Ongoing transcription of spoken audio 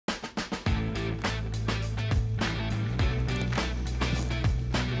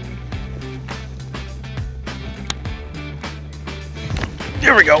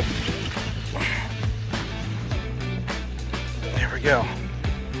Here we go. There we go.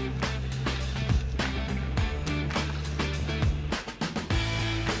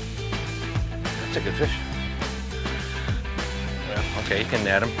 That's a good fish. Well, okay, you can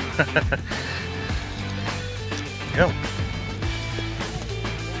net him. Go.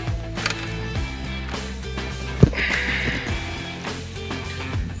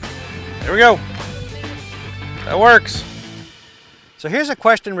 There we go. That works. So here's a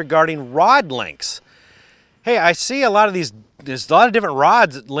question regarding rod lengths. Hey, I see a lot of these, there's a lot of different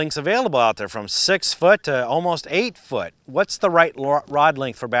lengths available out there, from 6 foot to almost 8 foot. What's the right rod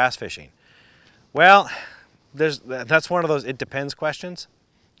length for bass fishing? Well, that's one of those it depends questions.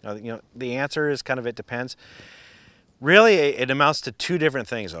 The answer is kind of it depends. Really, it amounts to two different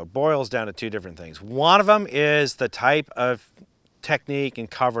things, though. It boils down to two different things. One of them is the type of technique and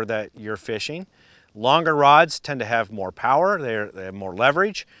cover that you're fishing. Longer rods tend to have more power, they have more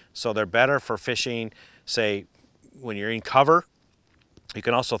leverage, so they're better for fishing, say, when you're in cover. You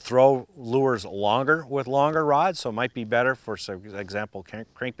can also throw lures longer with longer rods, so it might be better for, for example,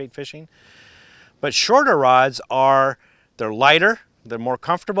 crankbait fishing. But shorter rods they're lighter, they're more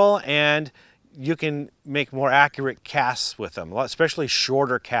comfortable, and you can make more accurate casts with them, especially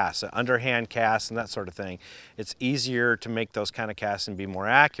shorter casts, underhand casts and that sort of thing. It's easier to make those kind of casts and be more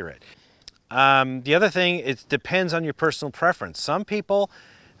accurate. The other thing, it depends on your personal preference. Some people,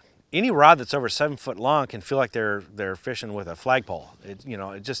 any rod that's over 7 foot long can feel like they're fishing with a flagpole. It's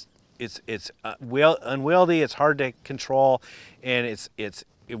unwieldy, it's hard to control, and it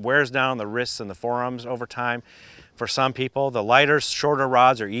wears down the wrists and the forearms over time. For some people, the lighter, shorter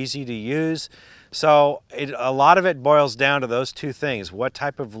rods are easy to use. So a lot of it boils down to those two things. What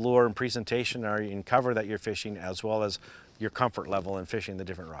type of lure and presentation are you in cover that you're fishing, as well as your comfort level in fishing the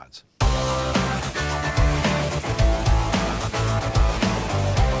different rods.